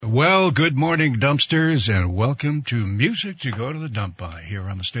Well, good morning, dumpsters, and welcome to Music to Go to the Dump By here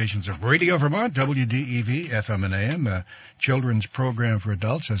on the stations of Radio Vermont, WDEV, FM and AM, a children's program for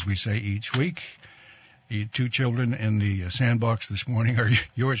adults, as we say each week. The two children in the sandbox this morning are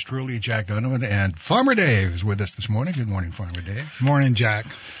yours truly, Jack Donovan, and Farmer Dave is with us this morning. Good morning, Farmer Dave. Morning, Jack.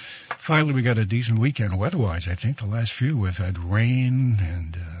 Finally, we got a decent weekend weather-wise, I think. The last few we've had rain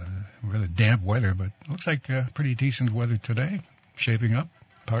and rather damp weather, but looks like pretty decent weather today, shaping up.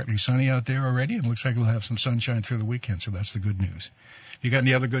 Partly sunny out there already, and looks like we'll have some sunshine through the weekend, so that's the good news. You got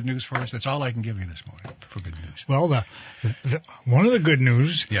any other good news for us? That's all I can give you this morning for good news. Well, one of the good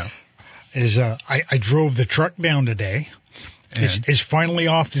news is I drove the truck down today. It's finally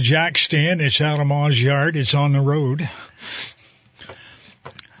off the jack stand. It's out of Ma's yard. It's on the road.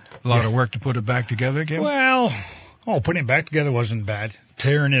 A lot of work to put it back together again? Well, putting it back together wasn't bad.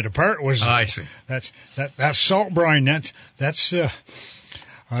 Tearing it apart was... I see. That's salt brine. That's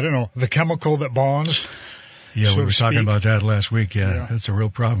I don't know, the chemical that bonds. Yeah, we were talking about that last week. Yeah, that's a real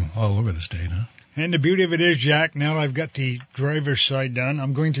problem all over the state, huh? And the beauty of it is, Jack, now I've got the driver's side done,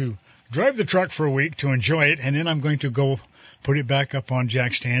 I'm going to drive the truck for a week to enjoy it, and then I'm going to go put it back up on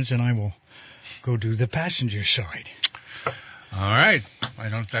jack stands, and I will go do the passenger side. All right. I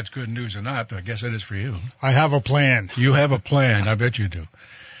don't know if that's good news or not, but I guess it is for you. I have a plan. You have a plan. I bet you do.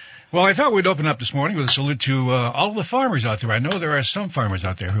 Well, I thought we'd open up this morning with a salute to all of the farmers out there. I know there are some farmers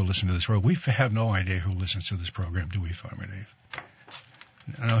out there who listen to this program. We have no idea who listens to this program, do we, Farmer Dave?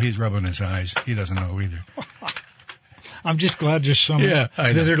 I know he's rubbing his eyes. He doesn't know either. I'm just glad there's some that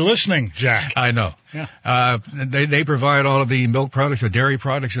are listening, Jack. I know. Yeah. They provide all of the milk products or dairy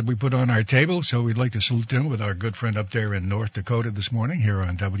products that we put on our table, so we'd like to salute them with our good friend up there in North Dakota this morning here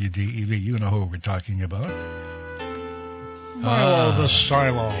on WDEV. You know who we're talking about. The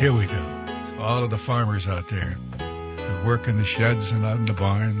silo. Here we go. So all of the farmers out there who work in the sheds and out in the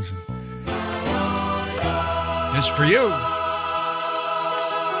barns. It's for you.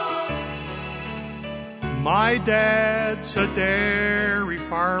 My dad's a dairy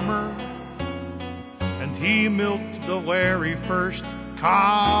farmer, and he milked the very first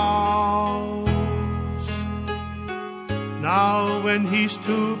cows. Now when he's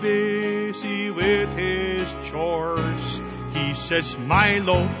too busy with his chores, he says,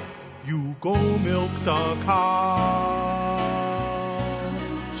 Milo, you go milk the cows.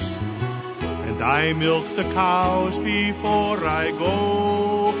 And I milk the cows before I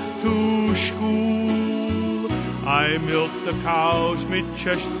go to school. I milk the cows mit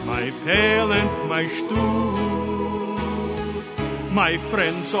chest, my pail and my stool. My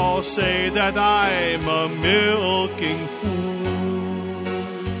friends all say that I'm a milking fool.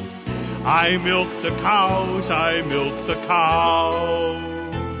 I milk the cows, I milk the cows.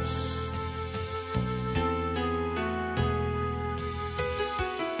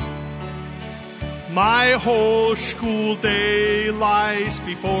 My whole school day lies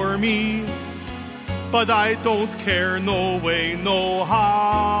before me, but I don't care no way, no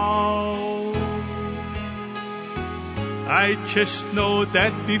how. I just know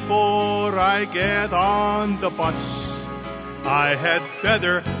that before I get on the bus, I had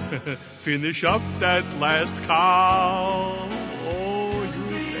better finish up that last cow. Oh, you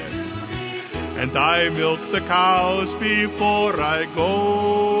bet. And I milk the cows before I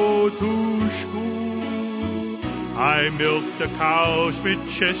go to school. I milk the cows with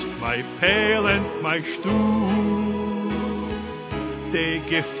just my pail and my stool. They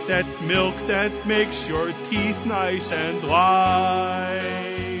give that milk that makes your teeth nice and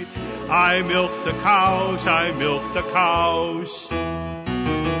white. I milk the cows, I milk the cows.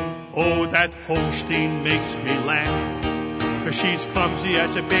 Oh, that Holstein makes me laugh, 'cause she's clumsy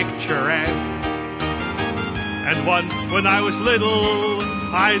as a big giraffe. And once when I was little,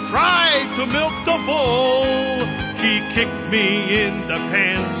 I tried to milk the bull. He kicked me in the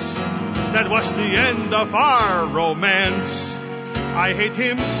pants. That was the end of our romance. I hate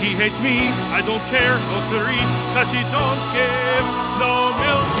him, he hates me, I don't care, no siree, 'cause he don't give no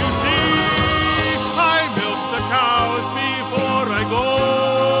milk, you see. I milk the cows before I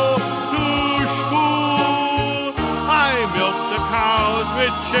go to school. I milk the cows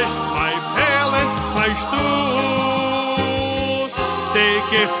with just my pail and my stool. They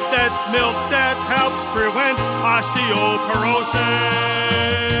give that milk that helps prevent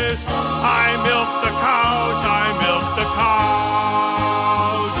osteoporosis. I milk the cows, I milk the cows.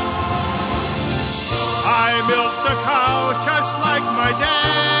 I milk the cows just like my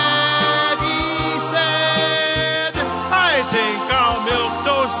daddy said. I think I'll milk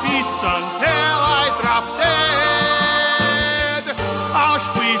those beasts until I drop dead. I'll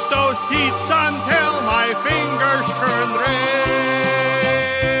squeeze those teats until my fingers turn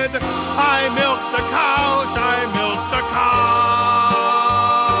red.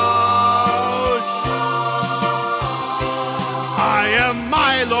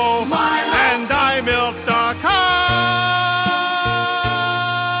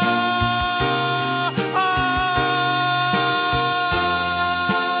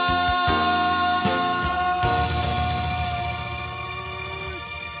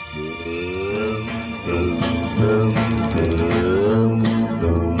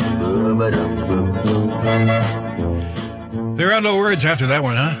 There are no words after that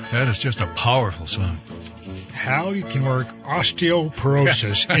one, huh? That is just a powerful song. How you can work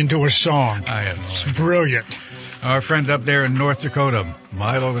osteoporosis into a song. I have no It's idea. brilliant. Our friend up there in North Dakota,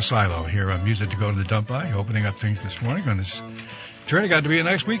 Milo the Silo, here on Music to Go to the Dump By, opening up things this morning on this. Turning out to be a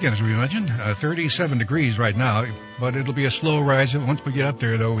nice weekend, as we mentioned. 37 degrees right now, but it'll be a slow rise. Once we get up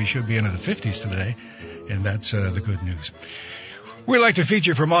there, though, we should be into the 50s today, and that's the good news. We like to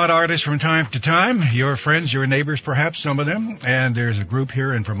feature Vermont artists from time to time, your friends, your neighbors, perhaps, some of them. And there's a group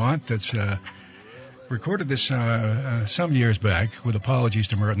here in Vermont that's recorded this some years back with apologies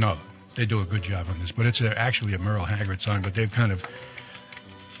to Merle. No, they do a good job on this, but it's actually a Merle Haggard song, but they've kind of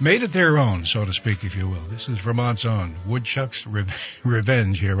made it their own, so to speak, if you will. This is Vermont's own Woodchuck's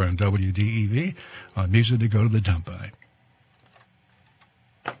Revenge here on WDEV on Music to Go to the Dump By.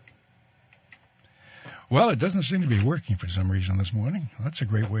 Well, it doesn't seem to be working for some reason this morning. That's a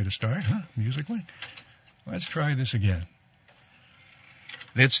great way to start, huh, musically? Let's try this again.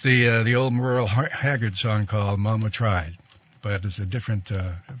 It's the old Merle Haggard song called Mama Tried, but it's a different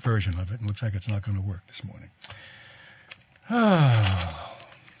version of it. It looks like it's not going to work this morning. Oh.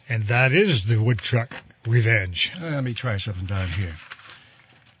 And that is the Woodchuck Revenge. Let me try something down here.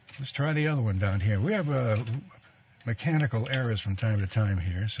 Let's try the other one down here. We have mechanical errors from time to time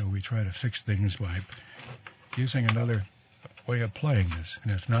here, so we try to fix things by using another way of playing this.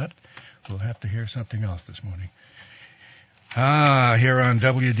 And if not, we'll have to hear something else this morning. Here on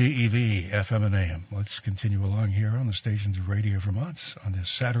WDEV, FM and AM. Let's continue along here on the stations of Radio Vermont on this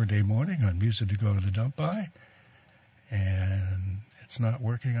Saturday morning on Music to Go to the Dump By. And it's not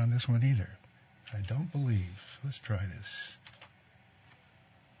working on this one either. I don't believe. Let's try this.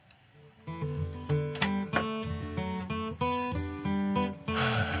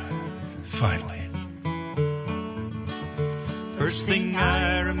 Finally. First thing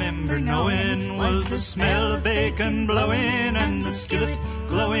I remember knowing was the smell of bacon blowing and the skillet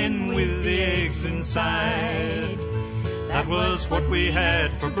glowing with the eggs inside. That was what we had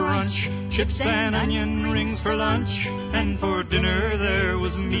for brunch, chips and onion rings for lunch, and for dinner there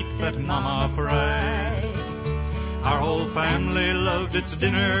was meat that Mama fried. Our whole family loved its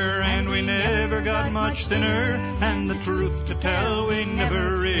dinner, and we never got much thinner, and the truth to tell, we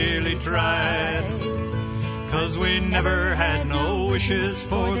never really tried. 'Cause we never had no wishes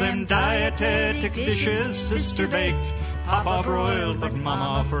for them dietetic dishes, Sister baked, Papa broiled, but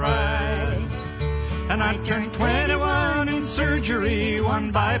Mama fried. And I turned 21 in surgery,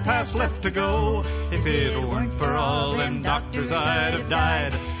 one bypass left to go. If it weren't for all them doctors, I'd have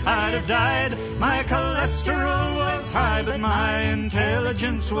died. I'd have died. My cholesterol was high, but my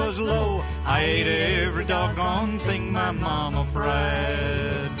intelligence was low. I ate every doggone thing my mama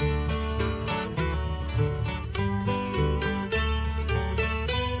fried.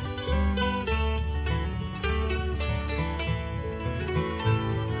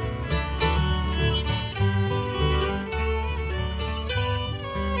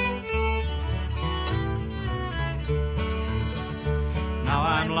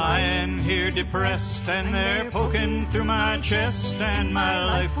 Depressed, and they're poking through my chest, and my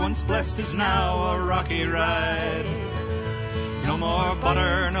life once blessed is now a rocky ride. No more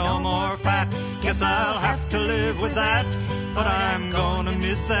butter, no more fat, guess I'll have to live with that, but I'm gonna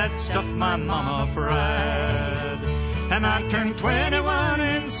miss that stuff my mama fried. And I turned 21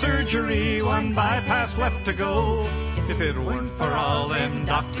 in surgery, one bypass left to go. If it weren't for all them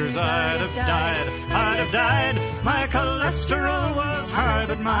doctors, I'd have died. I'd have died. My cholesterol was high,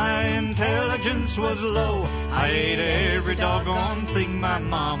 but my intelligence was low. I ate every doggone thing my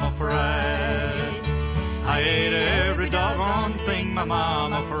mama fried. I ate every doggone thing my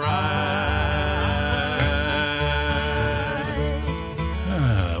mama fried.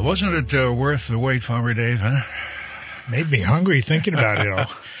 Wasn't it worth the wait, Farmer Dave, huh? Made me hungry thinking about it all.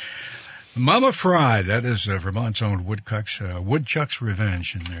 Mama Fried, that is Vermont's own Woodchuck's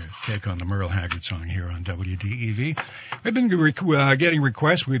Revenge, in their take on the Merle Haggard song here on WDEV. We've been getting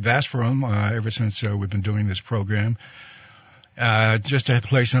requests. We've asked for them ever since we've been doing this program, just to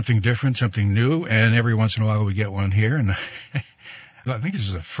play something different, something new, and every once in a while we get one here. And I think this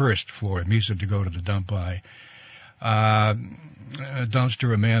is a first for Music to Go to the Dump By.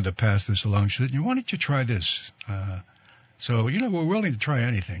 Dumpster Amanda passed this along. She said, why don't you try this? So, we're willing to try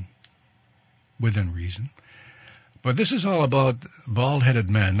anything within reason. But this is all about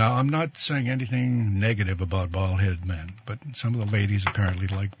bald-headed men. Now, I'm not saying anything negative about bald-headed men, but some of the ladies apparently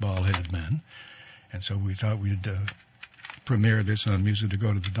like bald-headed men. And so we thought we'd premiere this on Music to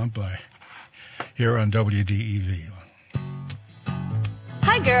Go to the Dump By here on WDEV.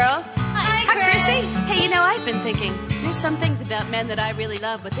 Hi, girls. Hi, Chrissy. Hey, I've been thinking, There's some things about men that I really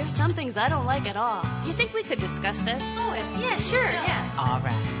love, but there's some things I don't like at all. Do you think we could discuss this? Oh, yeah, sure, yeah. All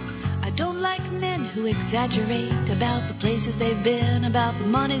right. I don't like men who exaggerate about the places they've been, about the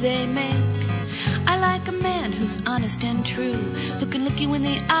money they make. I like a man who's honest and true, who can look you in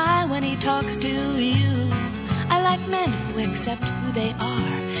the eye when he talks to you. I like men who accept who they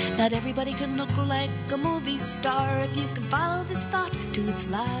are. Not everybody can look like a movie star. If you can follow this thought to its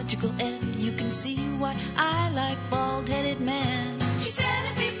logical end, you can see why I like bald-headed men. She said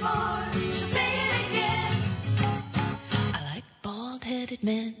it before, she'll say it again. I like bald-headed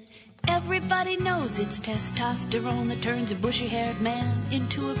men. Everybody knows it's testosterone that turns a bushy-haired man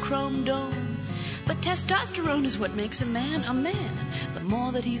into a chrome dome. But testosterone is what makes a man a man. The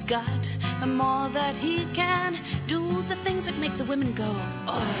more that he's got, the more that he can do the things that make the women go,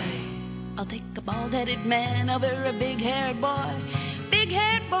 oi. I'll take a bald-headed man over a big-haired boy.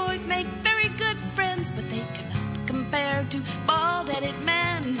 Big-haired boys make very good friends, but they cannot compare to bald-headed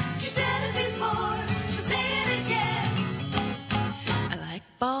men. She said it before, she'll say it again.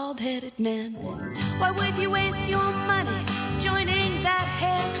 Bald-headed men. Why would you waste your money joining that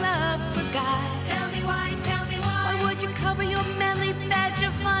hair club for guys? Tell me why, tell me why. Why would you cover your manly badge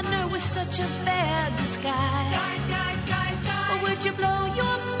of honor with such a bad disguise? Guys. Why would you blow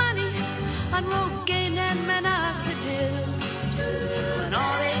your money on Rogaine and minoxidil when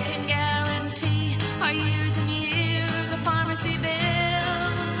all they can guarantee are years and years of pharmacy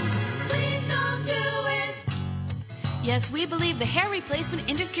bills? Please don't do it. Yes, we believe the hair replacement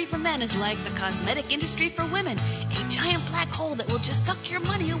industry for men is like the cosmetic industry for women, a giant black hole that will just suck your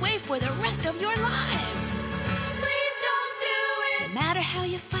money away for the rest of your lives. Please don't do it. No matter how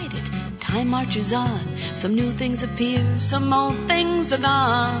you fight it, time marches on. Some new things appear, some old things are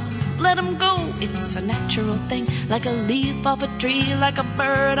gone. Let them go, it's a natural thing, like a leaf off a tree, like a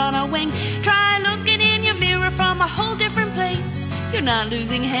bird on a wing. Try looking in your mirror from a whole different place. You're not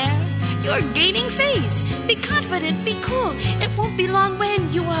losing hair, you're gaining face. Be confident, be cool. It won't be long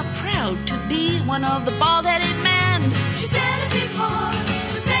when you are proud to be one of the bald-headed men. She said it before,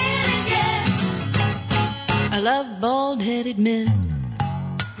 she'll say it again. I love bald-headed men.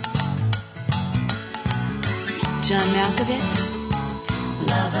 John Malkovich.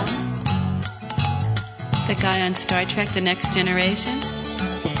 Love him. The guy on Star Trek, The Next Generation.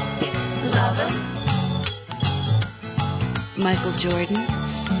 Love him. Michael Jordan.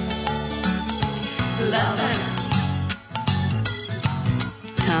 Love him.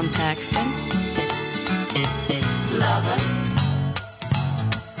 Tom Paxton. Love him.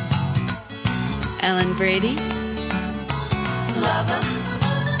 Ellen Brady. Love him.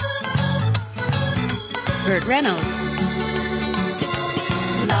 Burt Reynolds.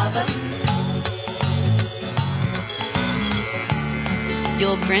 Love him.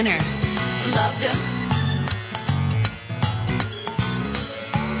 Yul Brynner. Loved him.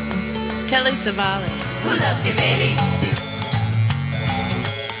 Telly Savalas. Who loves you, baby?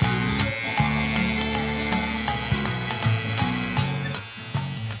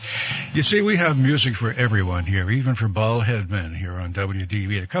 You see, we have music for everyone here, even for bald-headed men here on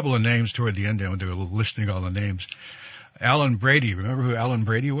WDEV. A couple of names toward the end, they were listing all the names. Alan Brady. Remember who Alan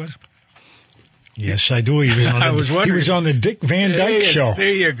Brady was? Yes, I do. He was on the Dick Van Dyke Show. There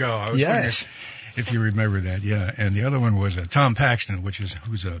you go. I was yes. If you remember that, yeah. And the other one was Tom Paxton,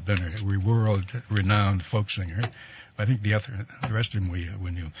 who's been a world-renowned folk singer. I think the rest of them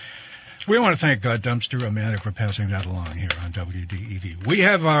we knew. We want to thank Dumpster Romantic for passing that along here on WDEV. We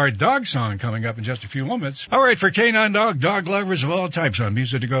have our dog song coming up in just a few moments. All right, for canine dog lovers of all types on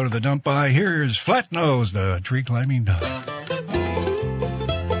music to go to the dump by, here's Flat Nose, the tree-climbing dog.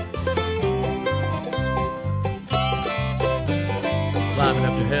 Climbing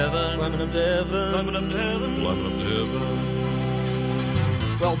up to heaven, climbing up to heaven, climbing up to heaven, climbing up to heaven.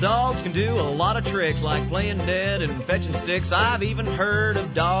 Well, dogs can do a lot of tricks, like playing dead and fetching sticks. I've even heard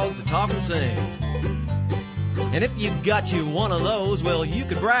of dogs that talk and sing. And if you've got you one of those, well, you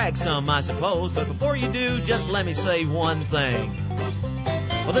could brag some, I suppose. But before you do, just let me say one thing.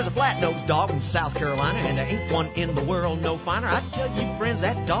 Well, there's a flat-nosed dog from South Carolina, and there ain't one in the world no finer. I tell you, friends,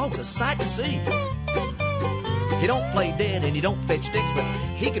 that dog's a sight to see. He don't play dead and he don't fetch sticks, but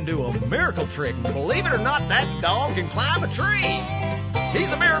he can do a miracle trick. And believe it or not, that dog can climb a tree.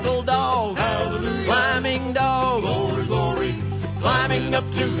 He's a miracle dog, hallelujah, climbing dog, glory, glory, climbing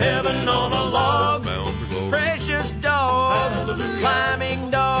up to heaven on a log, precious dog, hallelujah,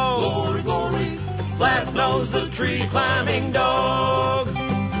 climbing dog, glory, glory, flat nose, the tree climbing dog.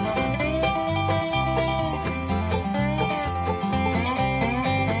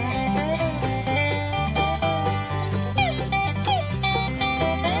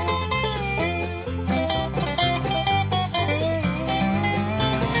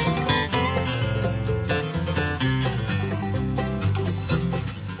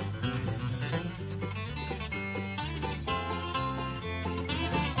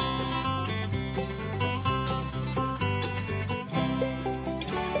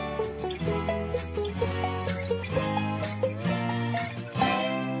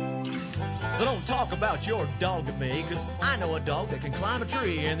 So don't talk about your dog to me, 'cause I know a dog that can climb a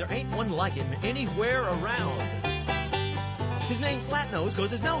tree, and there ain't one like him anywhere around. His name's Flatnose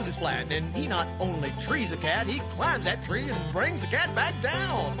 'cause his nose is flat, and he not only trees a cat, he climbs that tree and brings the cat back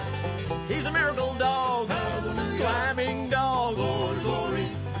down. He's a miracle dog, climbing dog, glory,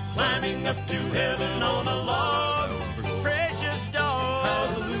 climbing up to heaven on a log. Precious dog,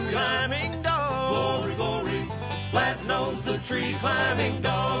 climbing dog, glory, Flatnose the tree climbing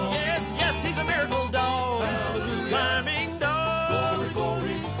dog. Yes, yes, he's a miracle dog, climbing dog,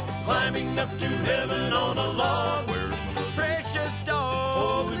 glory, climbing up to heaven on a log. Precious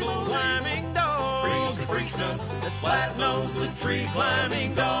dog, climbing dog, that's Flatnose the tree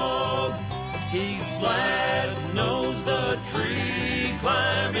climbing dog. He's Flatnose the tree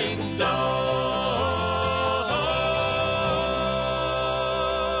climbing dog.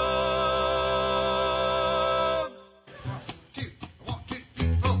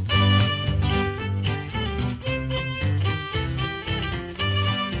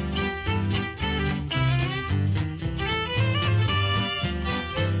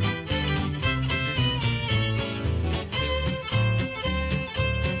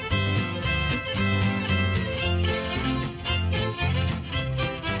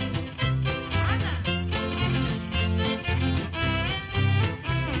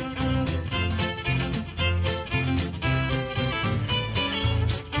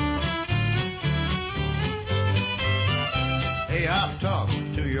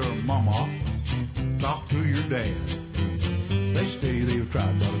 They say they've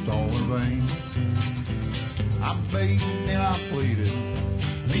tried, but it's all in vain. I begged and I pleaded,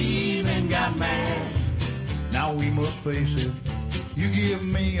 we even got mad. Now we must face it, you give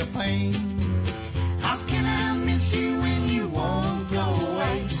me a pain. How can I miss you when you won't go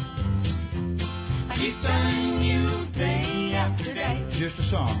away? I keep telling you day after day. Just a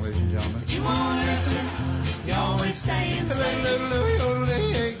song, ladies and gentlemen. You won't listen, you always stay and stay.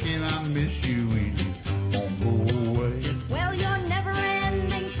 Can I miss you when you won't go away? Well, your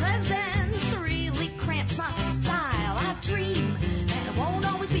never-ending presence really cramps my style. I dream that it won't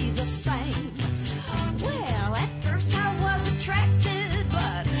always be the same. Well, at first I was attracted,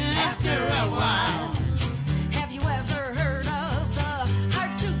 but after a while, have you ever heard of the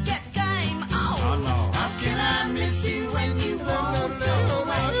hard-to-get game? Oh, no. How can I miss you when you won't go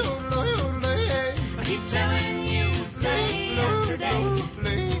away? I keep telling you day after day,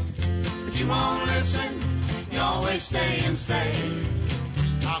 but you won't listen. You always stay and stay.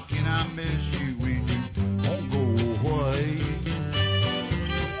 How can I miss you when you won't go away?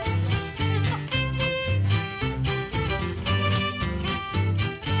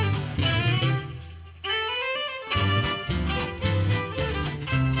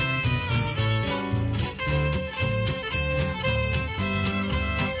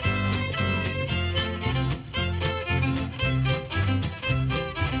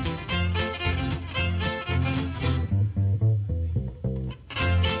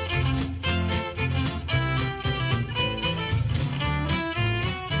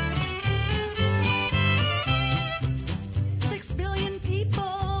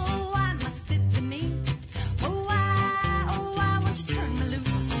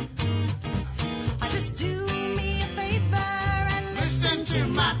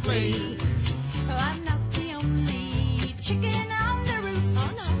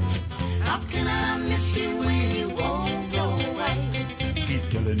 How can I miss you when you won't go away?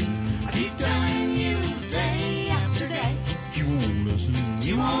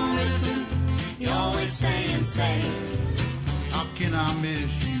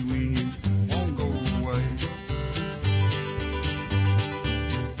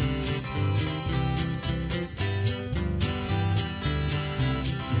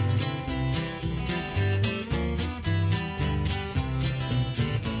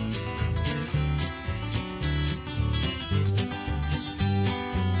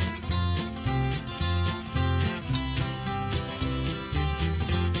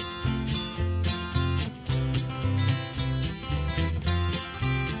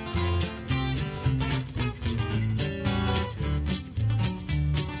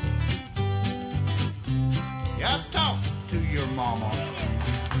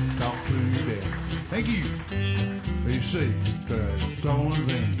 Thank you. They say it's all in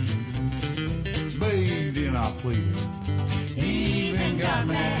vain. Begged and I pleaded, even got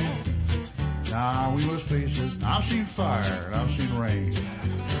mad. Now we must face it. I've seen fire and I've seen rain.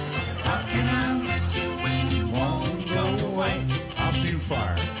 How can I miss you when you won't go away? I've seen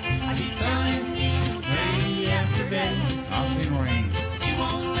fire. I keep telling you day after day. I've seen rain. But you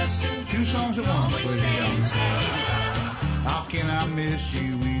won't listen. Two songs at once, ladies and gentlemen. How can I miss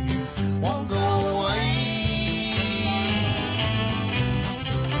you when you won't go away.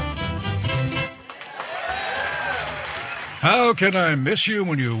 How can I miss you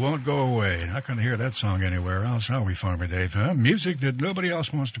when you won't go away? Not going to hear that song anywhere else, are we, Farmer Dave? Huh? Music that nobody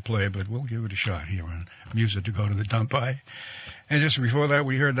else wants to play, but we'll give it a shot here on Music to Go to the Dump By. And just before that,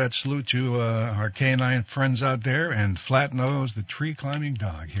 we heard that salute to our canine friends out there and Flat Nose, the tree climbing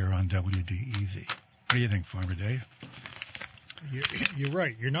dog, here on WDEV. What do you think, Farmer Dave? You're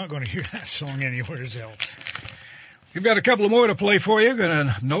right. You're not going to hear that song anywhere else. We've got a couple of more to play for you. Got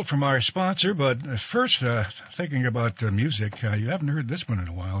a note from our sponsor, but first, thinking about music, you haven't heard this one in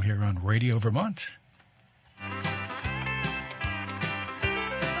a while here on Radio Vermont.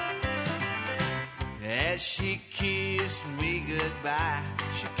 As she kissed me goodbye,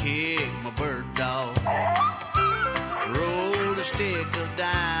 she kicked my bird dog, rolled a stick of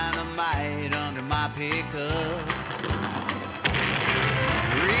dynamite under my pickup,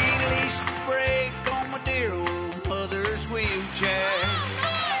 released the brake on my dear old mother's wheelchair,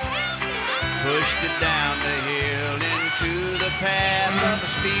 pushed it down the hill into the path of a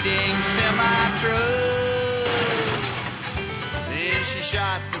speeding semi-truck. Then she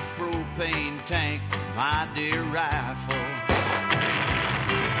shot the propane tank with my dear rifle,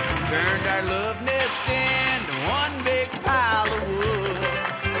 turned our love nest into one big pile of wood.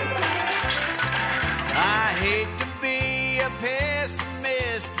 I hate to be a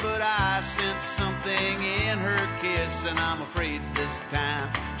pessimist, but I sense something in her kiss, and I'm afraid this time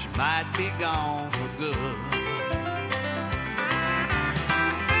she might be gone for good.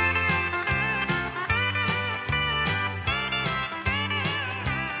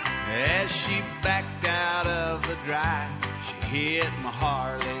 As she backed out of the drive, she hit my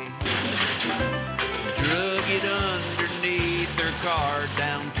Harley, drug it underneath her car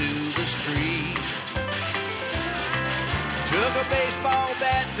down to the street, took a baseball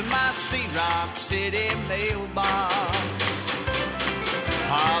bat to my Rock City mailbox,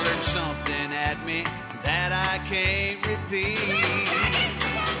 hollered something at me that I can't repeat.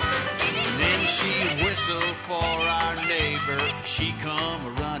 Then she whistled for our neighbor, she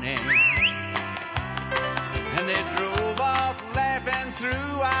come running, and they drove off laughing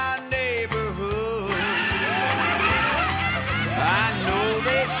through our neighborhood. I know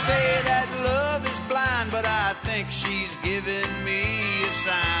they say that love is blind, but I think she's giving me a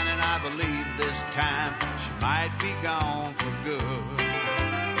sign, and I believe this time she might be gone for good.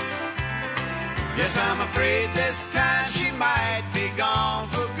 Yes, I'm afraid this time she might be gone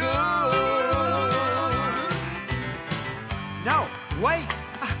for good. No, wait,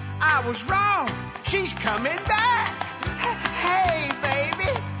 I was wrong. She's coming back. Hey, baby.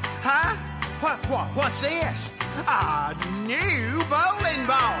 Huh? What's this? A new bowling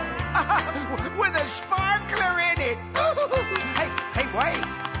ball with a sparkler in it. Hey, wait.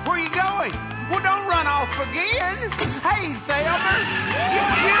 Where are you going? Well, don't run off again. Hey, Thelma.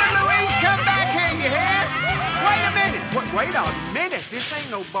 You and Louise, come back here, you hear? Wait a minute. Wait a minute. This ain't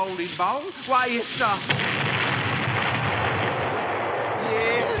no bowling ball. Why, it's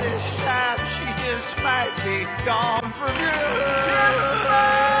yeah, this time she just might be gone for good.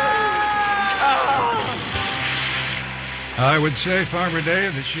 Oh. I would say, Farmer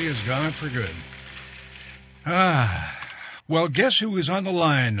Dave, that she is gone for good. Well, guess who was on the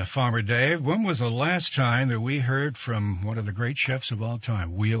line, Farmer Dave? When was the last time that we heard from one of the great chefs of all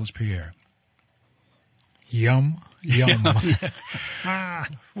time, Wheels Pierre? Yum.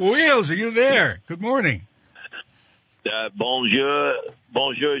 Wheels, are you there? Good morning.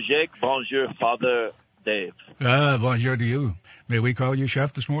 Bonjour, Jake. Bonjour, Father Dave. Bonjour to you. May we call you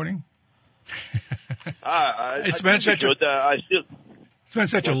chef this morning? It's been such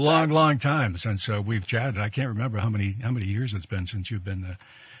a long time since we've chatted. I can't remember how many years it's been since you've been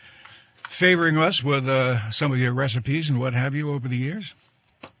favoring us with some of your recipes and what have you over the years.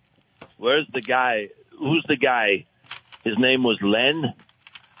 Where's the guy? Who's the guy? His name was Len.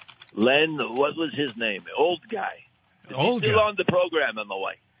 Len, what was his name? Old guy. Old still guy. on the program, am I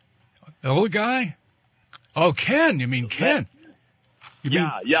right? Old guy? Oh, Ken. You mean Ken?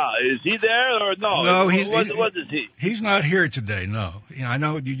 Yeah. Is he there or no? No, what is he? He's not here today. No, I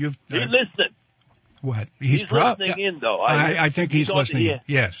know you've. He's listening. What? He's listening in, though. I think he's listening.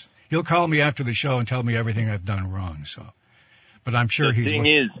 Yes, he'll call me after the show and tell me everything I've done wrong. So, but I'm sure the thing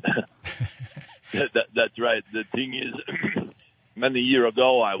is, that's right. The thing is, many years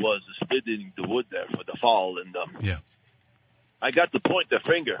ago I was splitting the wood there for the fall, and yeah, I got to point the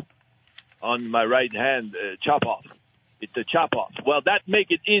finger on my right hand, chop off. It's a chop off. Well, that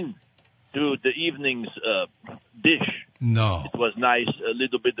make it in to the evening's dish. No. It was nice, a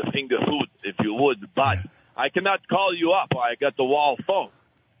little bit of finger food, if you would. But I cannot call you up. I got the wall phone.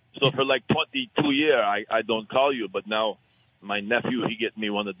 So for like 22 years, I don't call you, but now my nephew, he get me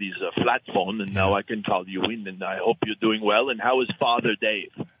one of these flat phone, and now I can call you in, and I hope you're doing well. And how is Father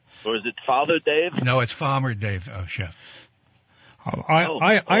Dave? Or is it Father Dave? No, it's Farmer Dave, Chef.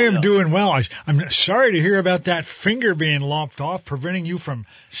 I am doing well. I'm sorry to hear about that finger being lopped off, preventing you from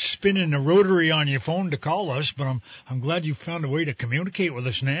spinning the rotary on your phone to call us, but I'm glad you found a way to communicate with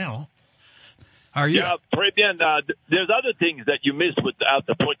us now. Are you? Yeah, très bien. There's other things that you miss without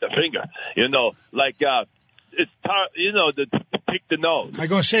the point the finger. You know, like the pick the nose. I'm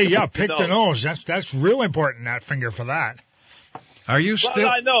going to say, pick the nose. That's real important, that finger, for that. Are you still? Well,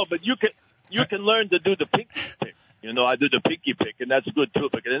 I know, but you can learn to do the pinky pick. You know, I do the pinky pick, and that's good too.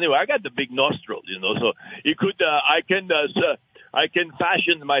 But anyway, I got the big nostril, you know, so you could, I can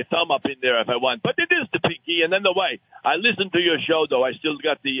fashion my thumb up in there if I want. But it is the pinky, and then the way I listen to your show, though, I still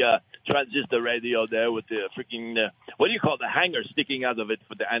got the transistor radio there with the freaking what do you call the hanger sticking out of it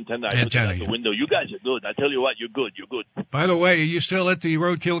for the antenna? I put it out the window. You guys are good. I tell you what, you're good. You're good. By the way, are you still at the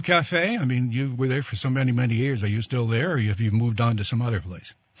Roadkill Cafe? I mean, you were there for so many years. Are you still there, or have you moved on to some other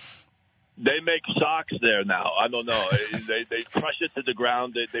place? They make socks there now. I don't know. they crush it to the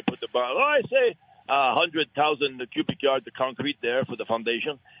ground. They put the I say 100,000 cubic yards of concrete there for the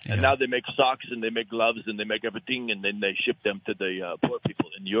foundation, and now they make socks and they make gloves and they make everything, and then they ship them to the poor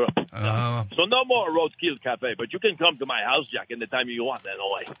people in Europe. So no more Roadkill Cafe, but you can come to my house, Jack, anytime you want.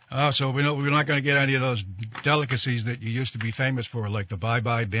 Anyway. So we're not going to get any of those delicacies that you used to be famous for, like the Bye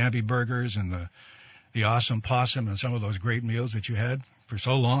Bye Bambi burgers and the Awesome Possum and some of those great meals that you had for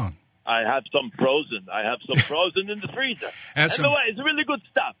so long. I have some frozen. In the freezer. Anyway, it's really good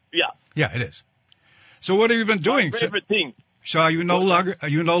stuff. Yeah. Yeah, it is. So what have you been doing? My favorite thing. So are you no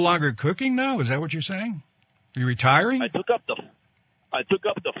longer cooking now? Is that what you're saying? Are you retiring? I took up the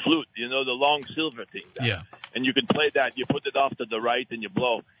flute, you know, the long silver thing. Yeah. And you can play that. You put it off to the right and you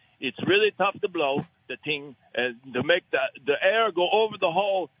blow. It's really tough to blow the thing and to make the air go over the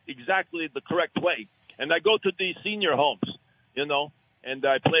hole exactly the correct way. And I go to these senior homes, you know, and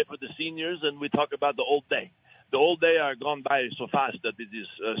I play for the seniors, and we talk about the old day. The old day are gone by so fast that it is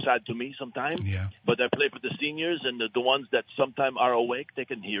sad to me sometimes. Yeah. But I play for the seniors, and the ones that sometimes are awake, they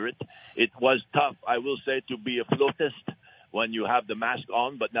can hear it. It was tough, I will say, to be a flautist when you have the mask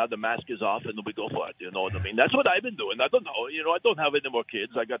on, but now the mask is off, and we go for it. You know what I mean? That's what I've been doing. I don't know. You know, I don't have any more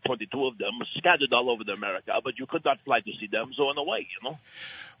kids. I got 22 of them scattered all over America, but you could not fly to see them, so in a way, you know.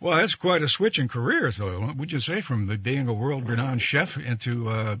 Well, that's quite a switch in careers, though. Would you say, from being a world-renowned chef into,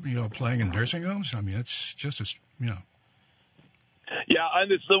 playing in nursing homes? I mean, it's just Yeah,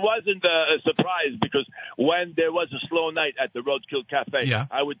 and it wasn't a surprise because when there was a slow night at the Roadkill Cafe,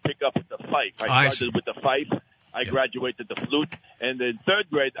 I would pick up the fife. I started with the fife. I graduated the flute, and in third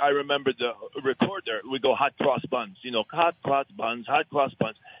grade, I remember the recorder. We go hot cross buns, you know, hot cross buns.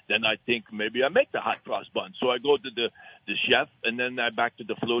 Then I think maybe I make the hot cross buns. So I go to the chef, and then I back to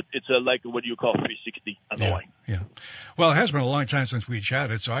the flute. It's like, what do you call 360 on the way. Yeah. Well, it has been a long time since we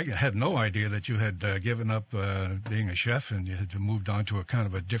chatted, so I had no idea that you had given up being a chef and you had moved on to a kind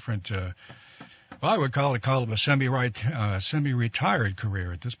of a different, I would call it a semi-retired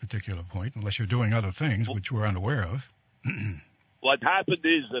career at this particular point, unless you're doing other things, which we're unaware of. What happened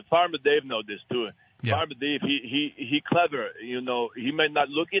is that Farmer Dave knows this too. Yeah. Farmer Dave, he clever. You know, he may not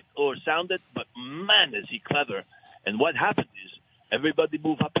look it or sound it, but man, is he clever. And what happened is everybody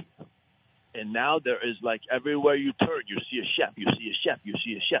move up. And now there is like everywhere you turn, you see a chef, you see a chef, you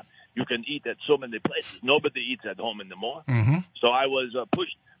see a chef. You can eat at so many places. Nobody eats at home anymore. Mm-hmm. So I was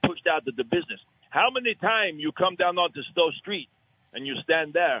pushed out of the business. How many times you come down onto Stowe Street and you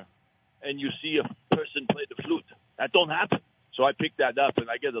stand there and you see a person play the flute? That don't happen. So I picked that up and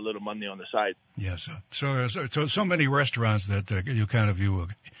I get a little money on the side. Yes. So many restaurants that you kind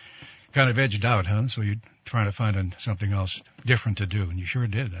of edged out, huh? So you're trying to find something else different to do, and you sure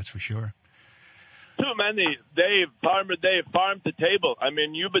did. That's for sure. Too many. Farmer Dave, farm to table. I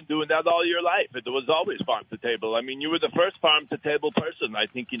mean, you've been doing that all your life. It was always farm to table. I mean, you were the first farm to table person, I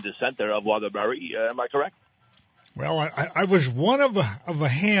think, in the center of Waterbury. Am I correct? Well, I was one of a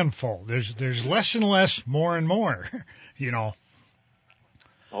handful. There's less and less, more and more, you know.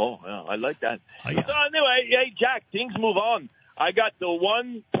 Oh, yeah, I like that. So anyway, hey, Jack, things move on. I got the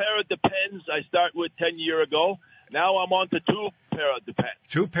one pair of Depends I start with 10 years ago. Now I'm on to 2 pair of Depends.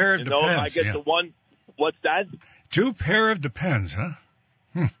 2 pair of Depends. I get the one. What's that? 2 pair of Depends, huh?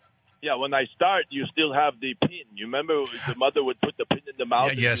 Yeah, when I start, you still have the pin. You remember the mother would put the pin in the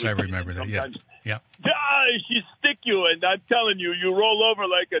mouth? Yes, I remember that. Yeah. She stick you, and I'm telling you, you roll over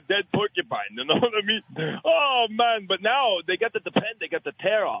like a dead porcupine. You know what I mean? Oh, man. But now they got the Depend. They got the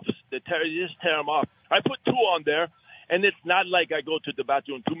tear-offs. You just tear them off. I put 2 on there. And it's not like I go to the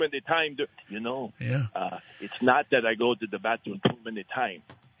bathroom too many times. Yeah. It's not that I go to the bathroom too many times.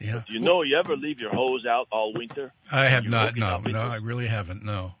 Yeah. But you ever leave your hose out all winter? I have not. No, I really haven't.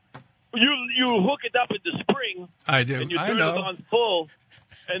 No. You hook it up in the spring. I do. And you I turn know. it on full,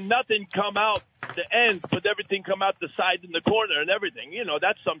 and nothing come out the end, but everything come out the side and the corner and everything.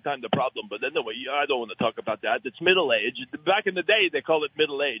 That's sometimes the problem. But anyway, I don't want to talk about that. It's middle age. Back in the day, they call it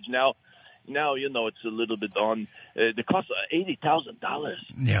middle age. Now, it's a little bit on. The cost of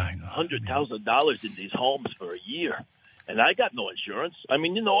 $80,000. Yeah, I know. $100,000 in these homes for a year. And I got no insurance. I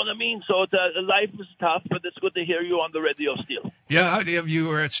mean, you know what I mean? So life is tough, but it's good to hear you on the radio still. Yeah, have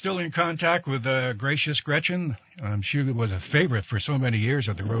you still in contact with Gracious Gretchen? She was a favorite for so many years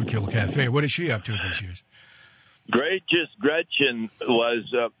at the Roadkill Cafe. What is she up to these years? Gracious Gretchen was,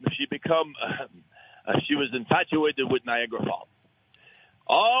 she was infatuated with Niagara Falls.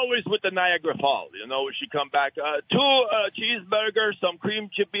 Always with the Niagara Falls. She come back, 2 cheeseburgers, some cream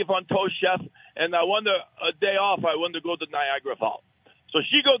chip beef on toast, chef, and I wanted a day off. I wanted to go to Niagara Falls. So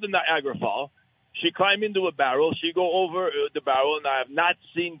she go to Niagara Falls. She climb into a barrel. She go over the barrel, and I have not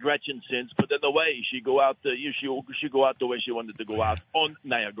seen Gretchen since. But in a way, she go out the way she wanted to go out on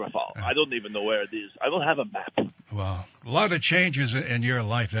Niagara Falls. I don't even know where it is. I don't have a map. Well, a lot of changes in your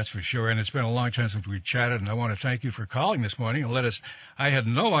life, that's for sure. And it's been a long time since we chatted. And I want to thank you for calling this morning and let us. I had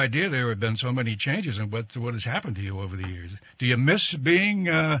no idea there had been so many changes in what has happened to you over the years. Do you miss being,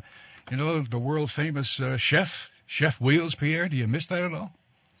 the world famous Chef Wheels, Pierre? Do you miss that at all?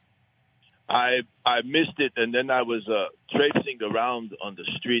 I missed it, and then I was traipsing around on the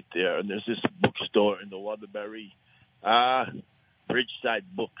street there, and there's this bookstore in the Waterbury, Bridgeside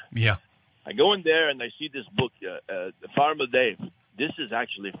Book. Yeah. I go in there, and I see this book, Farmer Dave. This is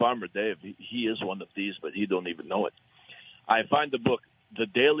actually Farmer Dave. He is one of these, but he don't even know it. I find the book, The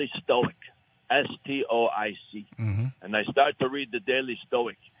Daily Stoic, S-T-O-I-C. Mm-hmm. And I start to read The Daily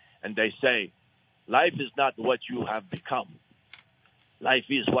Stoic, and they say, life is not what you have become. Life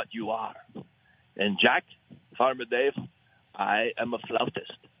is what you are. And Jack, Farmer Dave, I am a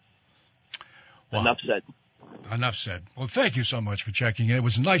flautist. Wow. Enough said. Well, thank you so much for checking in. It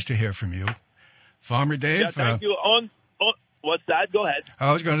was nice to hear from you. Farmer Dave. Yeah, thank you. What's that? Go ahead.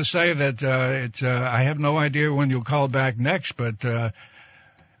 I was going to say that I have no idea when you'll call back next, but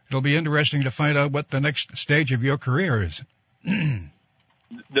it'll be interesting to find out what the next stage of your career is.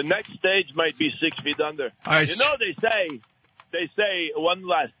 The next stage might be 6 feet under. They say one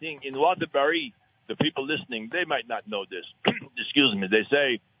last thing. In Waterbury, the people listening, they might not know this. Excuse me. They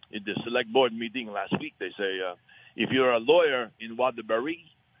say in the select board meeting last week, they say if you're a lawyer in Waterbury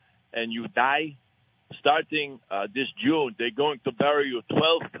and you die, starting this June, they're going to bury you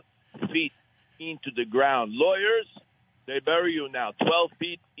 12 feet into the ground. Lawyers, they bury you now 12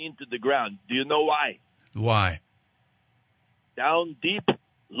 feet into the ground. Do you know why? Why? Down deep,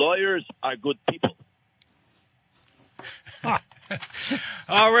 lawyers are good people.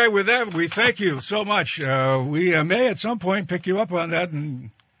 All right, with that, we thank you so much. We may at some point pick you up on that,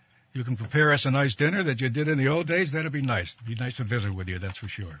 and you can prepare us a nice dinner that you did in the old days. That'd be nice. It'd be nice to visit with you, that's for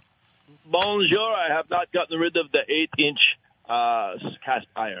sure. Bonjour, I have not gotten rid of the 8-inch cast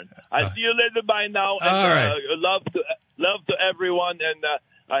iron. I see you later. Bye now. And, all right. Love to everyone, and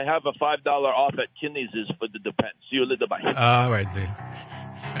I have a $5 off at Kinney's for the Depends. See you later. Bye. All right, then.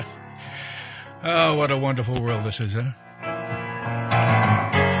 Oh, what a wonderful world this is, huh?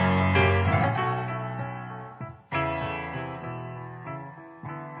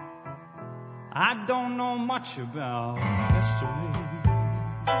 I don't know much about history.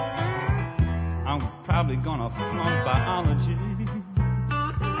 I'm probably gonna flunk biology.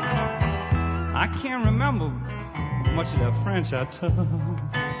 I can't remember much of that French I took.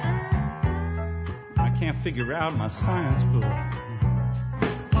 I can't figure out my science book.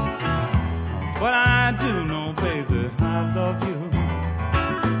 But I do know, baby, I love you.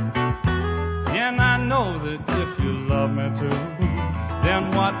 And I know that if you love me too, then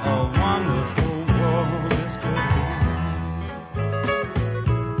what a wonderful world this could be.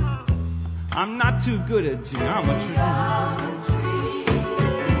 I'm not too good at geometry. I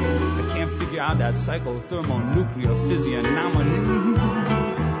can't figure out that psychothermonuclear physiognomy.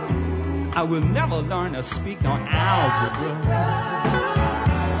 I will never learn to speak on algebra.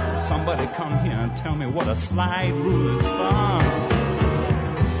 Somebody come here and tell me what a slide rule is for.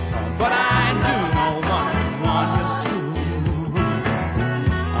 But I do know 1 and 1 is 2.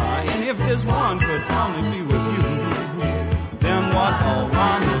 And if this one could only be with you, then what a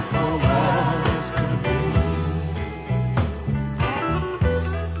wonderful world this could be.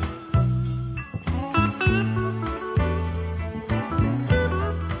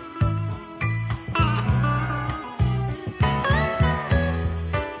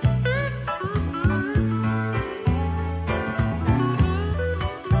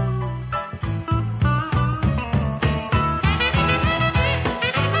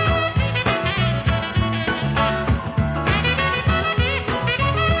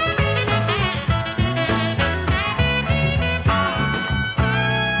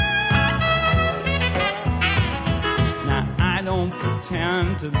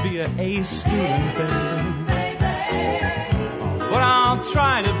 pretend to be an A student, baby. But I'll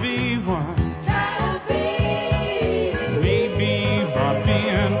try to be one. Maybe by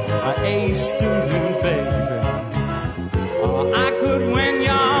being an A student, baby, I could win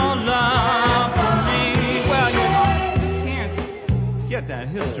your love for me. Well, you know, just can't get that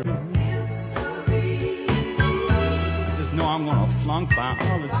history. Just know I'm gonna flunk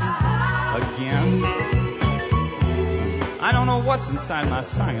biology again. I don't know what's inside my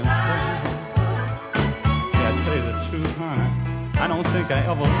science, but yeah, I tell you the truth, honey, I don't think I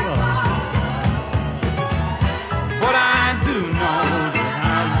ever will. But I do know that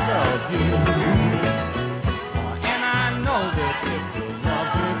I love you. And I know that if you love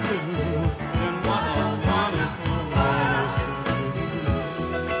me too, then what a wonderful world this could be.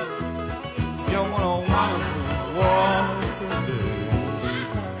 Yeah, what a wonderful world this could be.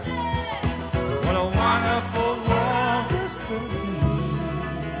 What a wonderful world this could be.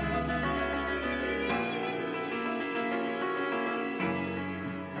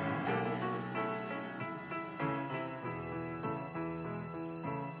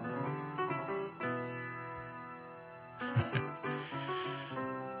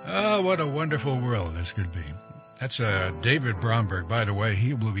 Oh, what a wonderful world this could be. That's David Bromberg. By the way,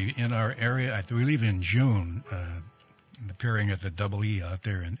 he will be in our area, I believe in June, appearing at the Double E out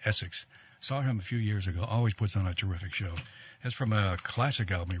there in Essex. Saw him a few years ago. Always puts on a terrific show. That's from a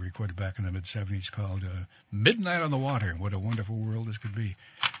classic album he recorded back in the mid-'70s called Midnight on the Water. What a wonderful world this could be.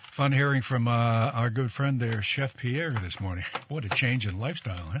 Fun hearing from our good friend there, Chef Pierre, this morning. What a change in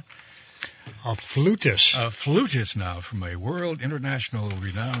lifestyle, huh? A flutist. A flutist now, from a world international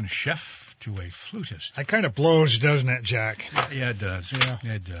renowned chef to a flutist. That kind of blows, doesn't it, Jack? Yeah, it does.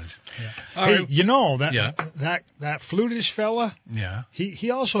 Yeah. It does. Yeah. Hey, you know, that flutist fella, yeah, he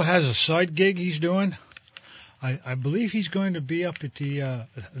also has a side gig he's doing. I believe he's going to be up at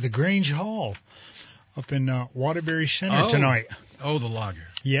the Grange Hall up in Waterbury Center tonight. Oh, the Lager.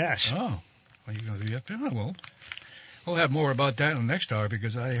 Yes. Oh, are you going to be up there? Oh, well. We'll have more about that in the next hour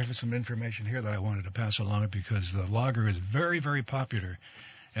because I have some information here that I wanted to pass along because the lager is very, very popular,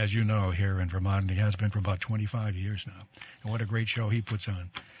 as you know, here in Vermont. And he has been for about 25 years now. And what a great show he puts on.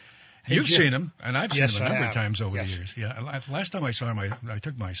 Hey, You've seen him, and I've seen him a number of times over the Yes. years. Yeah, last time I saw him, I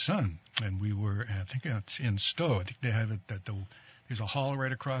took my son, and we were, I think it's in Stowe. I think they have it at there's a hall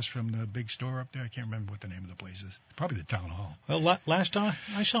right across from the big store up there. I can't remember what the name of the place is. Probably the town hall. Well, last time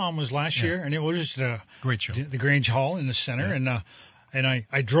I saw him was last year, and it was great show. The Grange Hall in the center, and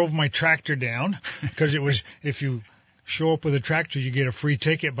I drove my tractor down because it was if you show up with a tractor you get a free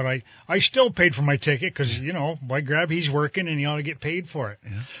ticket, but I still paid for my ticket because you know by grab he's working and he ought to get paid for it.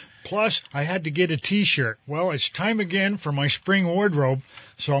 Yeah. Plus I had to get a T-shirt. Well, it's time again for my spring wardrobe,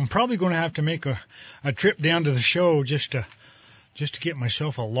 so I'm probably going to have to make a trip down to the show just to get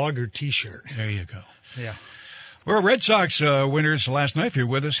myself a Lager T-shirt. There you go. Yeah. We're Red Sox winners last night. If you're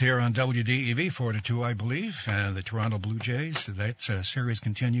with us here on WDEV 4-2, I believe, and the Toronto Blue Jays. That series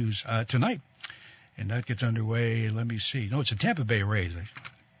continues tonight, and that gets underway. Let me see. No, it's the Tampa Bay Rays.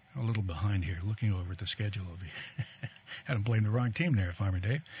 I'm a little behind here, looking over at the schedule over here. Had to blame the wrong team there, Farmer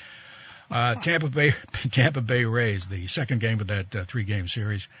Dave. Tampa Bay Rays. The second game of that 3-game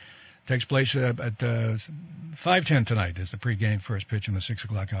series takes place at 5:10 tonight is the pregame first pitch in the 6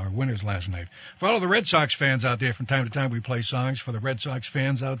 o'clock hour. Winners last night. For all of the Red Sox fans out there, from time to time we play songs for the Red Sox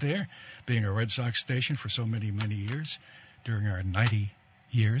fans out there, being a Red Sox station for so many, many years, during our 90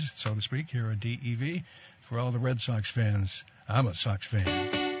 years, so to speak, here at DEV. For all the Red Sox fans, I'm a Sox fan.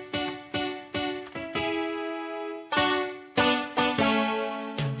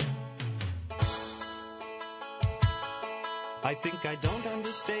 I think I don't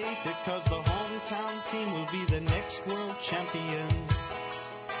understate it, cause the hometown team will be the next world champion.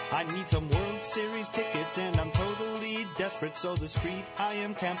 I need some World Series tickets and I'm totally desperate, so the street I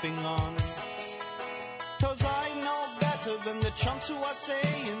am camping on. Cause I know better than the chumps who are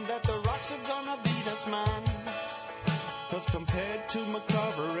saying that the Rocks are gonna beat us, man. Cause compared to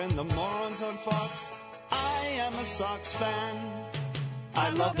McCarver and the morons on Fox, I am a Sox fan. I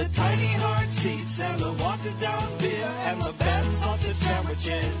love the tiny hard seats and the watered down beer and the bad sausage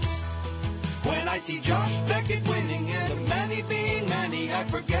sandwiches. When I see Josh Beckett winning and Manny being Manny, I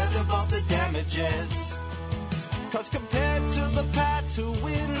forget about the damages. Cause compared to the Pats who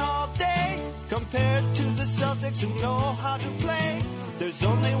win all day, compared to the Celtics who know how to play, there's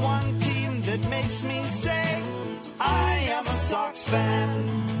only one team that makes me say, I am a Sox fan.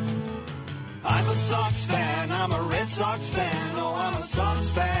 I'm a Sox fan, I'm a Red Sox fan, oh I'm a Sox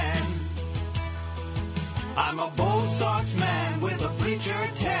fan. I'm a Bo Sox man with a bleacher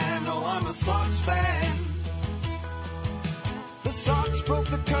tan, oh I'm a Sox fan. The Sox broke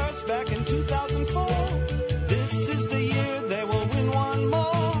the curse back in 2004. This is the year they will win one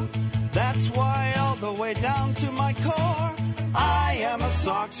more. That's why all the way down to my core, I am a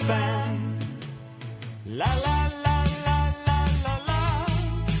Sox fan. La la la la la la la.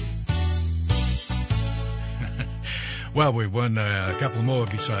 Well, we won a couple more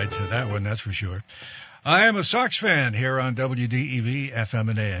besides that one, that's for sure. I am a Sox fan here on WDEV FM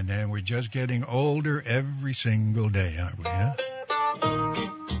and AM, and we're just getting older every single day, aren't we? Huh?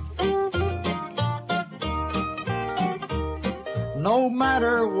 No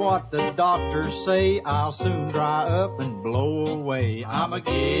matter what the doctors say, I'll soon dry up and blow away. I'm a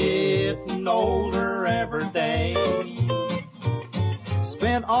getting older every day.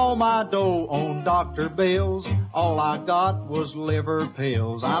 Spent all my dough on doctor bills. All I got was liver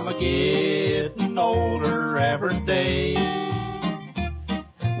pills. I'm a getting older every day.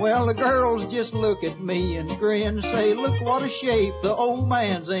 Well, the girls just look at me and grin, say, look what a shape the old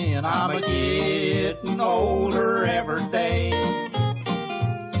man's in. I'm a getting older every day.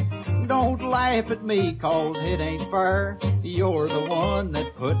 Don't laugh at me, 'cause it ain't fair. You're the one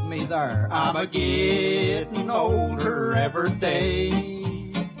that put me there. I'm a getting older every day.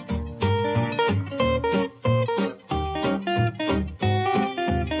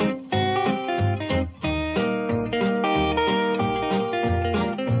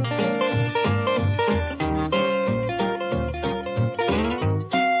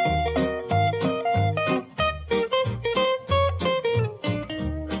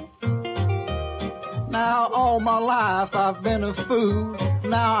 I've been a fool.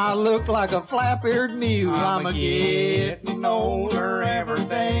 Now I look like a flap-eared mule. I'm a getting older every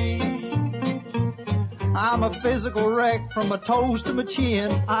day. I'm a physical wreck from my toes to my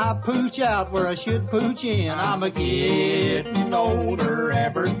chin. I pooch out where I should pooch in. I'm a getting older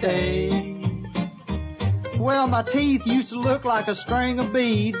every day. Well, my teeth used to look like a string of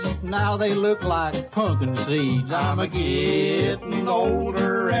beads. Now they look like pumpkin seeds. I'm a getting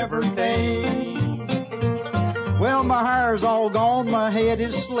older every day. Well, my hair's all gone, my head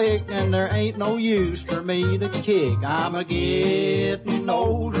is slick, and there ain't no use for me to kick. I'm a getting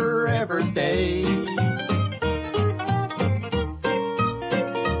older every day.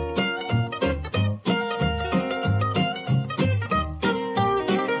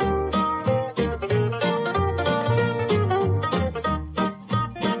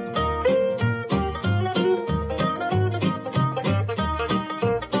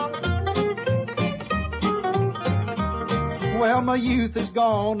 Well, my youth is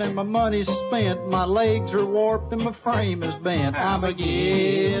gone and my money's spent. My legs are warped and my frame is bent. I'm a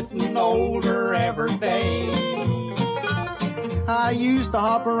getting older every day. I used to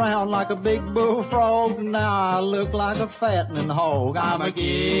hop around like a big bullfrog. Now I look like a fattening hog. I'm a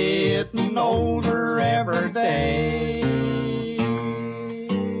getting older every day.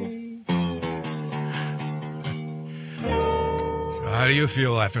 So how do you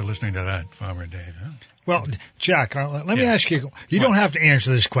feel after listening to that, Farmer Dave? Huh? Well, Jack, let me ask you. You don't have to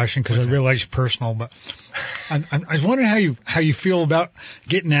answer this question because I realize it's personal, but I was wondering how you feel about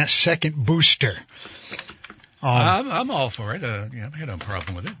getting that second booster. I'm all for it. I had no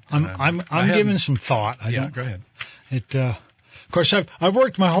problem with it. I'm giving some thought. Go ahead. Of course, I've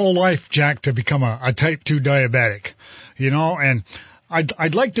worked my whole life, Jack, to become a type 2 diabetic, and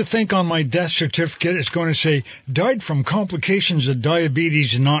I'd like to think on my death certificate it's going to say, died from complications of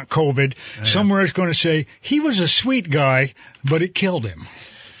diabetes and not COVID. Yeah. Somewhere it's going to say, he was a sweet guy, but it killed him.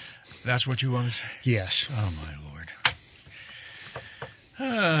 That's what you want to say? Yes. Oh, my Lord.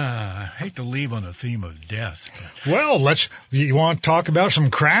 I hate to leave on the theme of death. But... Well, you want to talk about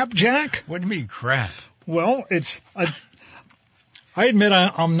some crap, Jack? What do you mean crap? Well, I admit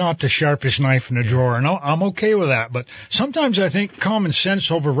I'm not the sharpest knife in the drawer, and I'm okay with that. But sometimes I think common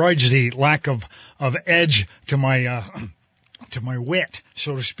sense overrides the lack of edge to my wit,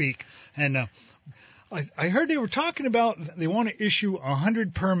 so to speak. And I heard they were talking about they want to issue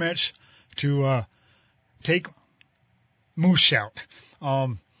 100 permits to take moose out.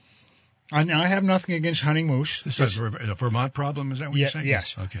 I have nothing against hunting moose. This is a Vermont problem, is that what you're saying?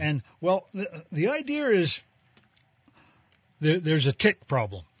 Yes. Okay. And well, the idea is. There's a tick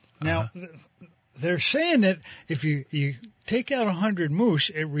problem. Now, they're saying that if you take out 100 moose,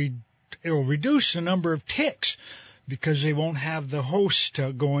 it'll reduce the number of ticks because they won't have the host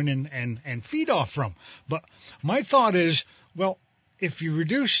to go in and feed off from. But my thought is, well, if you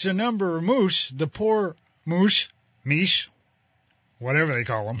reduce the number of moose, the poor meese, whatever they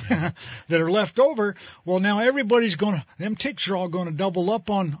call them, that are left over, well, now them ticks are all going to double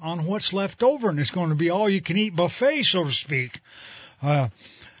up on what's left over, and it's going to be all you can eat buffet, so to speak.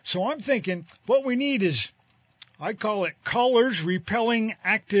 So I'm thinking what we need is I call it collars repelling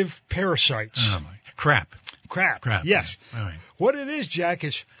active parasites. Oh, my. Crap. Crap. Crap. Yes. All right. What it is, Jack,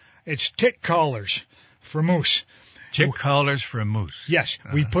 is it's tick collars for moose. Tick collars for a moose. Yes.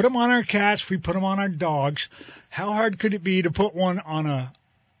 We put them on our cats. We put them on our dogs. How hard could it be to put one on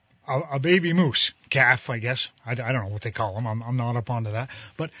a baby moose? Calf, I guess. I don't know what they call them. I'm not up onto that.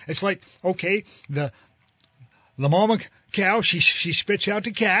 But it's like, okay, the mama cow, she spits out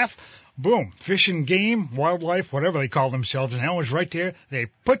the calf. Boom. Fish and game, wildlife, whatever they call themselves. And Elmer's right there. They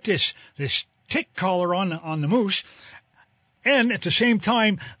put this tick collar on the moose. And at the same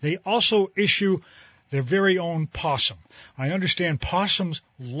time, they also issue their very own possum. I understand possums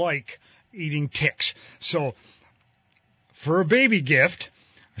like eating ticks. So for a baby gift,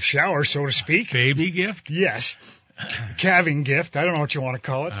 a shower, so to speak. Baby gift? Yes. Calving gift. I don't know what you want to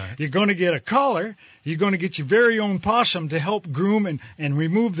call it. Right. You're going to get a collar. You're going to get your very own possum to help groom and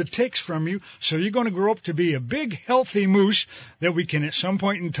remove the ticks from you. So you're going to grow up to be a big, healthy moose that we can at some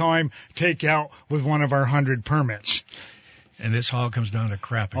point in time take out with one of our 100 permits. And this all comes down to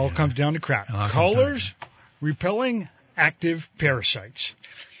crap again. All comes down to crap. Collars repelling active parasites.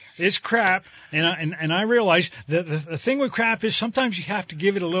 It's crap, and I realize that the thing with crap is sometimes you have to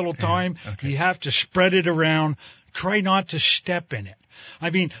give it a little time. Okay. You have to spread it around. Try not to step in it. I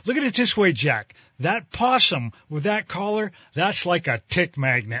mean, look at it this way, Jack. That possum with that collar, that's like a tick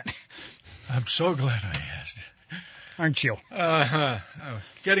magnet. I'm so glad I asked. Aren't you?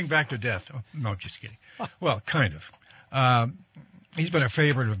 Getting back to death. Oh, no, just kidding. Well, kind of. He's been a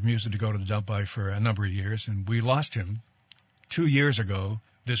favorite of Music to Go to the Dump By for a number of years, and we lost him 2 years ago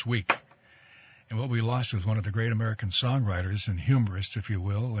this week. And what we lost was one of the great American songwriters and humorists, if you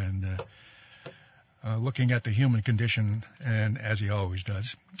will, and looking at the human condition, and as he always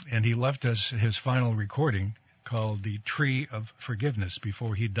does. And he left us his final recording called The Tree of Forgiveness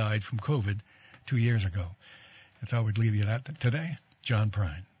before he died from COVID 2 years ago. I thought we'd leave you that today. John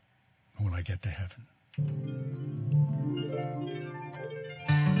Prine, When I Get to Heaven.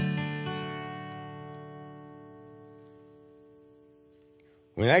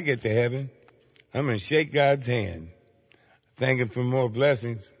 When I get to heaven, I'm going to shake God's hand, thank him for more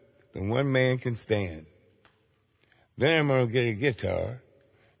blessings than one man can stand. Then I'm going to get a guitar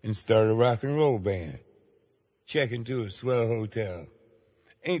and start a rock and roll band. Check into a swell hotel.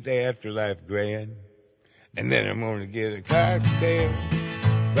 Ain't the afterlife grand? And then I'm going to get a cocktail,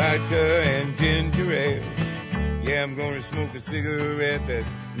 vodka and ginger ale. Yeah, I'm going to smoke a cigarette that's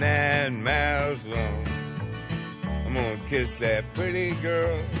 9 miles long. I'm gonna kiss that pretty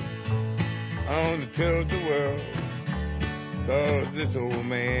girl on the tilt-a-whirl, 'cause this old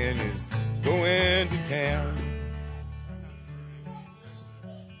man is going to town.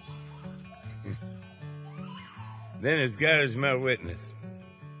 Then as God is my witness,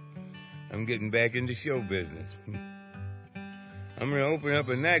 I'm getting back into show business. I'm gonna open up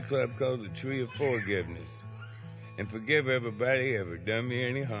a nightclub called the Tree of Forgiveness and forgive everybody ever done me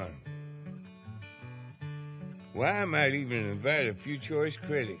any harm. Why, I might even invite a few choice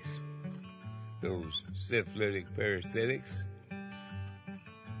critics, those syphilitic parasitics.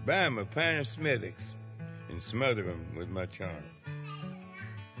 Buy 'em a pint of Smithwick's and smother 'em with my charm.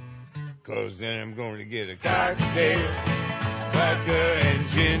 'Cause then I'm going to get a cocktail, vodka and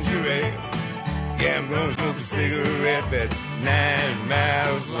ginger ale. Yeah, I'm going to smoke a cigarette that's 9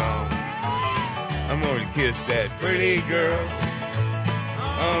 miles long. I'm going to kiss that pretty girl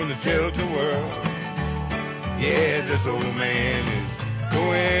on the tilt-a-whirl. Yeah, this old man is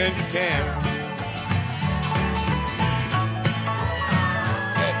going to town.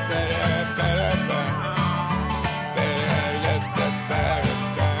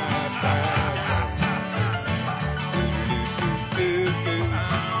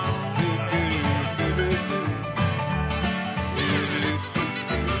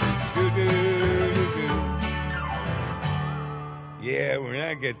 Yeah, when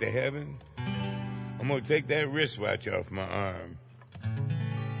I get to heaven, I'm going to take that wristwatch off my arm.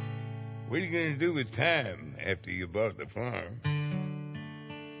 What are you going to do with time after you bought the farm?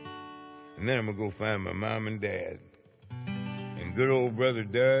 And then I'm going to go find my mom and dad. And good old brother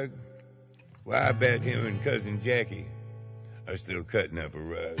Doug, well, I bet him and cousin Jackie are still cutting up a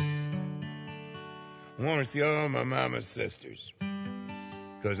rug. I want to see all my mama's sisters,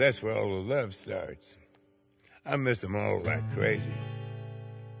 'cause that's where all the love starts. I miss them all like crazy.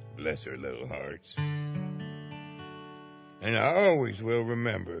 Bless their little hearts. And I always will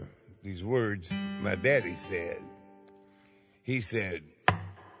remember these words my daddy said. He said,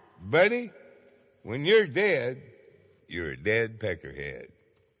 buddy, when you're dead, you're a dead peckerhead.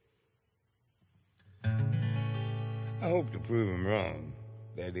 I hope to prove him wrong.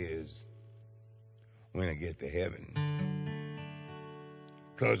 That is, when I get to heaven.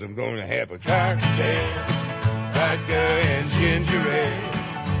 'Cause I'm gonna have a cocktail, vodka and ginger ale.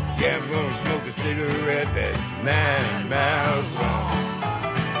 Yeah, I'm gonna smoke a cigarette that's 9 miles long.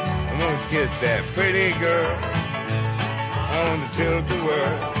 I'm gonna kiss that pretty girl on the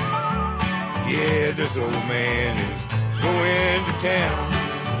tilt-a-whirl. Yeah, this old man is going to town.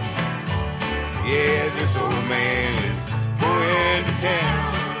 Yeah, this old man is going to town.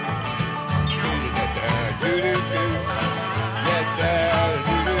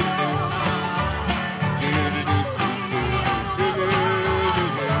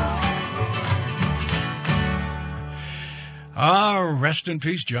 Rest in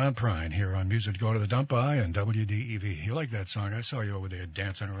peace, John Prine, here on Music Go to the Dump By and WDEV. You like that song? I saw you over there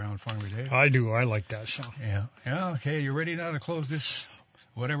dancing around, Farmer Dave. I do. I like that song. Yeah. Okay, you ready now to close this,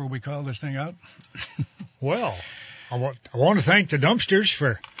 whatever we call this thing out? Well, I want to thank the Dumpsters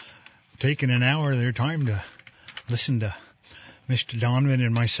for taking an hour of their time to listen to Mr. Donovan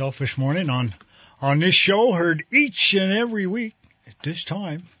and myself this morning on this show, heard each and every week at this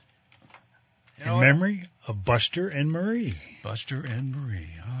time in memory of Buster and Marie. Buster and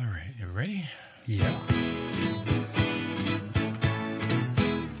Marie. All right, you ready? Yeah.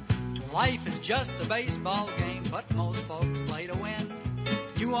 Life is just a baseball game, but most folks play to win.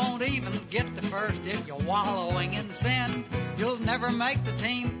 You won't even get to first if you're wallowing in sin. You'll never make the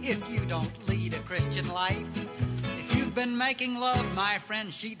team if you don't lead a Christian life. If you've been making love, my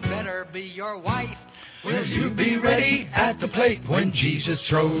friend, she'd better be your wife. Will you be ready at the plate when Jesus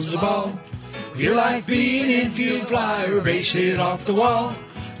throws the ball? Will your life be an infield fly or base hit off the wall?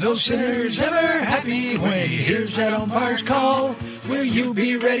 No sinner's ever happy when he hears that umpire's call. Will you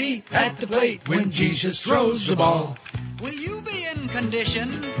be ready at the plate when Jesus throws the ball? Will you be in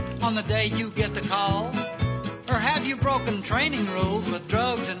condition on the day you get the call? Or have you broken training rules with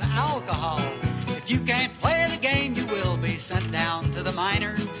drugs and alcohol? If you can't play the game, you will be sent down to the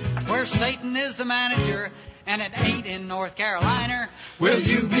minors, where Satan is the manager, and it ain't in North Carolina. Will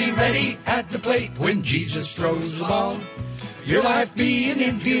you be ready at the plate when Jesus throws the ball? Your life be an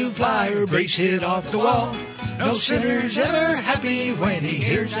infield fly or base hit off the wall. No sinner's ever happy when he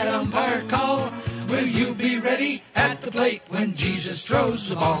hears that umpire's call. Will you be ready at the plate when Jesus throws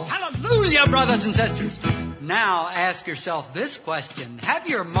the ball? Hallelujah, brothers and sisters. Now ask yourself this question. Have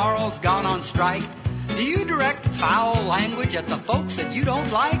your morals gone on strike? Do you direct foul language at the folks that you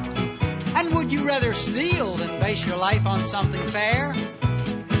don't like? And would you rather steal than base your life on something fair?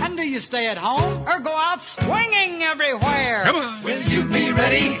 And do you stay at home or go out swinging everywhere? Come on. Will you be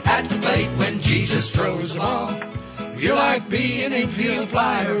ready at the plate when Jesus throws the ball? Will your life be an infield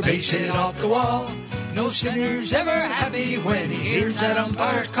fly or base hit off the wall? No sinner's ever happy when he hears that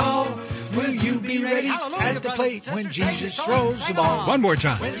umpire's call. Will you be ready at the plate when Jesus throws the ball? One more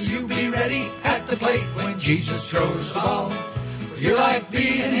time. Will you be ready at the plate when Jesus throws the ball? Will your life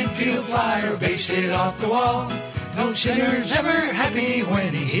be an infield fly or base hit off the wall? No sinner's ever happy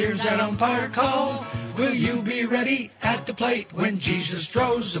when he hears that umpire call. Will you be ready at the plate when Jesus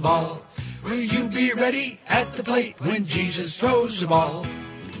throws the ball? Will you be ready at the plate when Jesus throws the ball?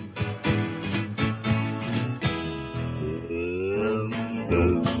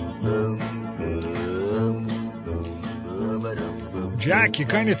 Jack, you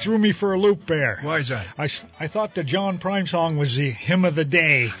kind of threw me for a loop there. Why is that? I thought the John Prine song was the hymn of the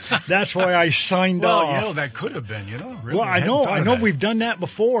day. That's why I signed well, off. Well, that could have been, Really, well, I know we've done that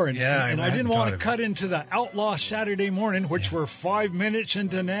before. And I didn't want to cut it. into the Outlaw Saturday Morning, which we're 5 minutes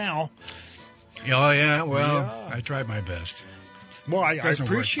into now. Oh, yeah, well, I tried my best. Well, I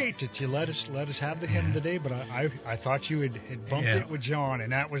appreciate that you let us have the hymn today, but I thought you had bumped it with John,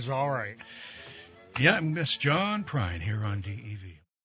 and that was all right. Yeah, Miss John Prine here on DEV.